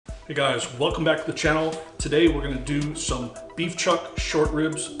Hey guys, welcome back to the channel. Today we're going to do some beef chuck short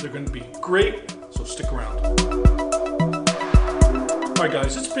ribs. They're going to be great, so stick around. Alright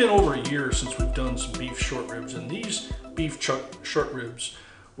guys, it's been over a year since we've done some beef short ribs, and these beef chuck short ribs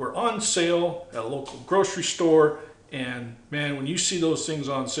were on sale at a local grocery store. And man, when you see those things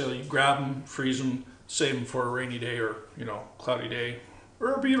on sale, you grab them, freeze them, save them for a rainy day or, cloudy day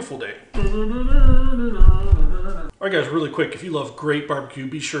or a beautiful day. Alright guys, really quick, if you love great barbecue,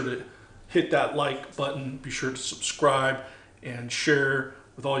 be sure to hit that like button, be sure to subscribe and share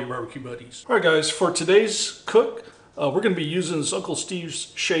with all your barbecue buddies. Alright guys, for today's cook, we're going to be using this Uncle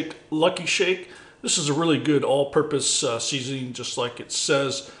Steve's Shake Lucky Shake. This is a really good all-purpose seasoning, just like it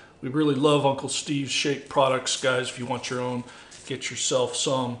says. We really love Uncle Steve's Shake products, guys. If you want your own, get yourself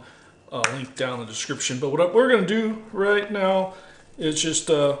some. Link down in the description. But what we're going to do right now is just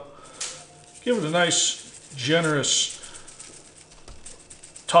give it a nice generous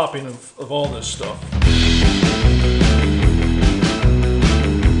topping of all this stuff.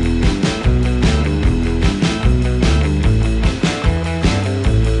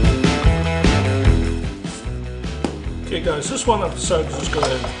 Okay guys, this one I've decided to just go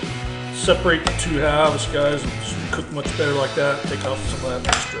ahead and separate the two halves, guys. It's cook much better like that. Take off some of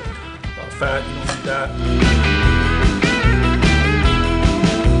that extra fat, you don't need that.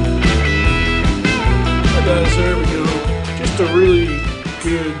 Guys, there we go. Just a really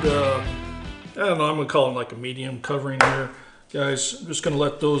good, I don't know, I'm going to call it like a medium covering here. Guys, I'm just going to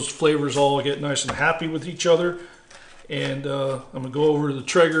let those flavors all get nice and happy with each other. And I'm going to go over to the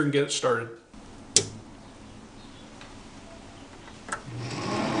Traeger and get it started.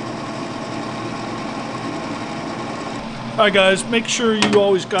 Alright guys, make sure you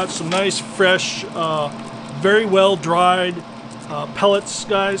always got some nice, fresh, very well dried pellets,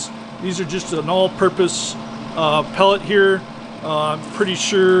 guys. These are just an all-purpose pellet here. I'm pretty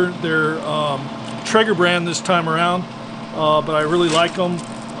sure they're Traeger brand this time around, but I really like them.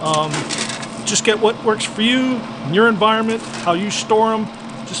 Just get what works for you, in your environment, how you store them.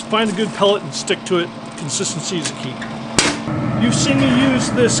 Just find a good pellet and stick to it. Consistency is the key. You've seen me use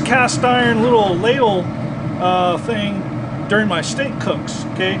this cast iron little ladle thing during my steak cooks,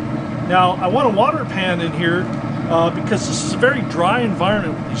 okay? Now, I want a water pan in here because this is a very dry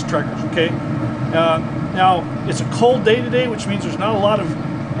environment with these Traegers, okay? Now, it's a cold day today, which means there's not a lot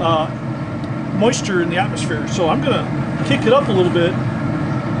of moisture in the atmosphere. So I'm gonna kick it up a little bit.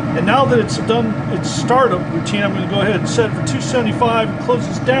 And now that it's done its startup routine, I'm gonna go ahead and set it for 275 and close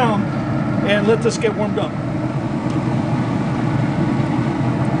this down and let this get warmed up.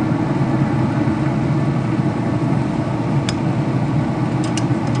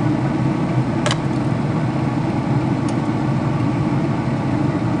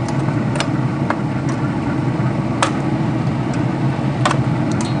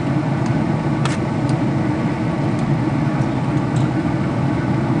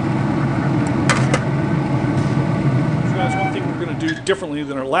 Differently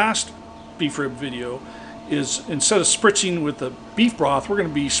than our last beef rib video is, instead of spritzing with the beef broth, we're going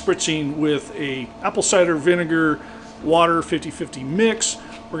to be spritzing with a apple cider vinegar water 50-50 mix.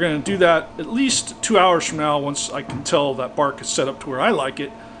 We're going to do that at least 2 hours from now, once I can tell that bark is set up to where I like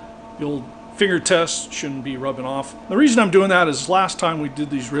it. The old finger test shouldn't be rubbing off. The reason I'm doing that is last time we did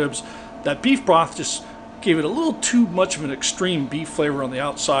these ribs, that beef broth just gave it a little too much of an extreme beef flavor on the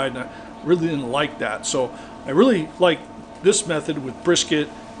outside, and I really didn't like that. So I really like this method with brisket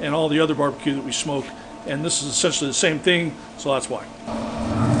and all the other barbecue that we smoke, and this is essentially the same thing, so that's why.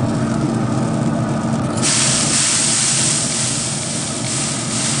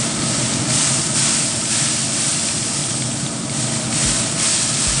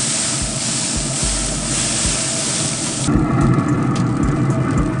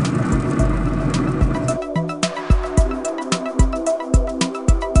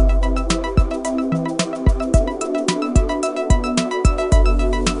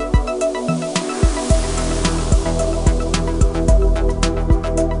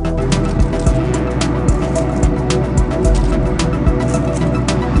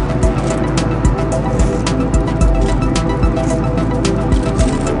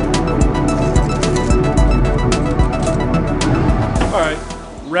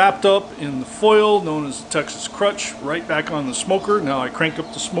 Wrapped up in the foil known as the Texas Crutch, right back on the smoker. Now I crank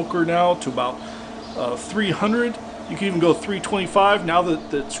up the smoker now to about 300. You can even go 325. Now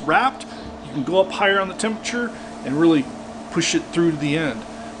that it's wrapped, you can go up higher on the temperature and really push it through to the end.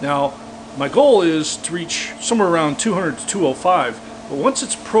 Now my goal is to reach somewhere around 200 to 205, but once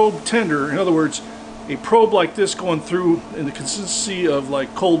it's probe tender, in other words, a probe like this going through in the consistency of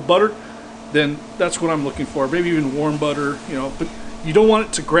like cold butter, then that's what I'm looking for. Maybe even warm butter, you know, but you don't want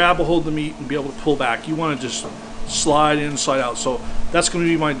it to grab a hold of the meat and be able to pull back. You want to just slide in, slide out. So that's going to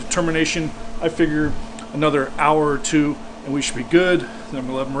be my determination. I figure another hour or two and we should be good. Then I'm going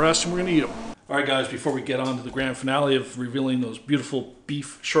to let them rest and we're going to eat them. All right, guys, before we get on to the grand finale of revealing those beautiful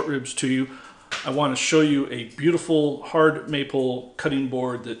beef short ribs to you, I want to show you a beautiful hard maple cutting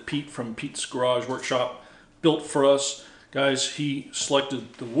board that Pete from Pete's Garage Workshop built for us. Guys, he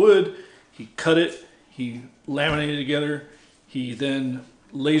selected the wood, he cut it, he laminated it together, he then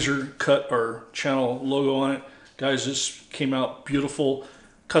laser cut our channel logo on it. Guys, this came out beautiful,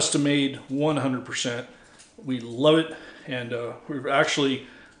 custom made 100%. We love it, and we've actually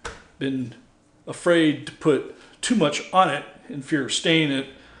been afraid to put too much on it in fear of staining it.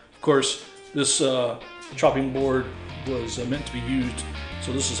 Of course, this chopping board was meant to be used,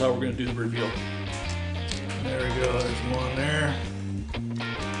 so this is how we're going to do the reveal. There we go, there's one there.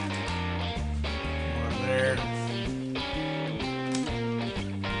 One there.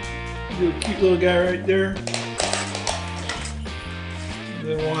 Little cute little guy right there.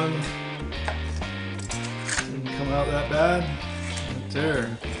 The one didn't come out that bad. Right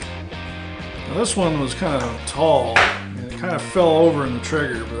there. Now this one was kind of tall and it kind of fell over in the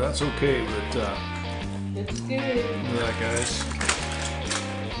Traeger, but that's okay. But it's good. Look at that, guys.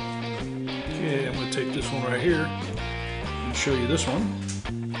 Okay, I'm going to take this one right here and show you this one.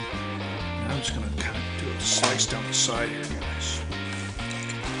 And I'm just going to kind of do a slice down the side here, guys.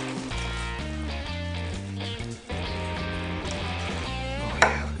 Oh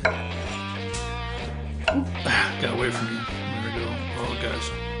yeah. Oop, got away from you. There we go. Oh, guys.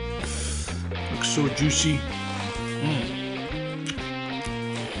 Looks so juicy.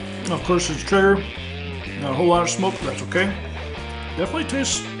 Of course, it's Traeger. Not a whole lot of smoke, but that's okay. Definitely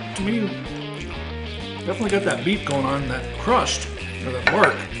tastes, to me, definitely got that beef going on, that crust, or that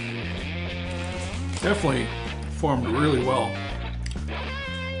bark. Definitely formed really well.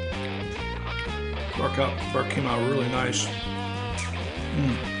 Bark came out really nice.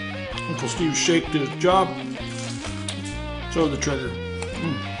 Uncle Steve shaped his job. So did the Traeger.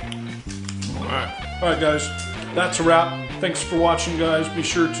 Alright guys, that's a wrap. Thanks for watching, guys. Be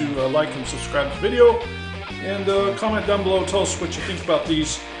sure to like and subscribe to the video. And comment down below, tell us what you think about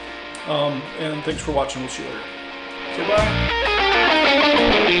these. And thanks for watching. We'll see you later. Say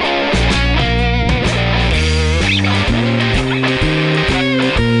bye.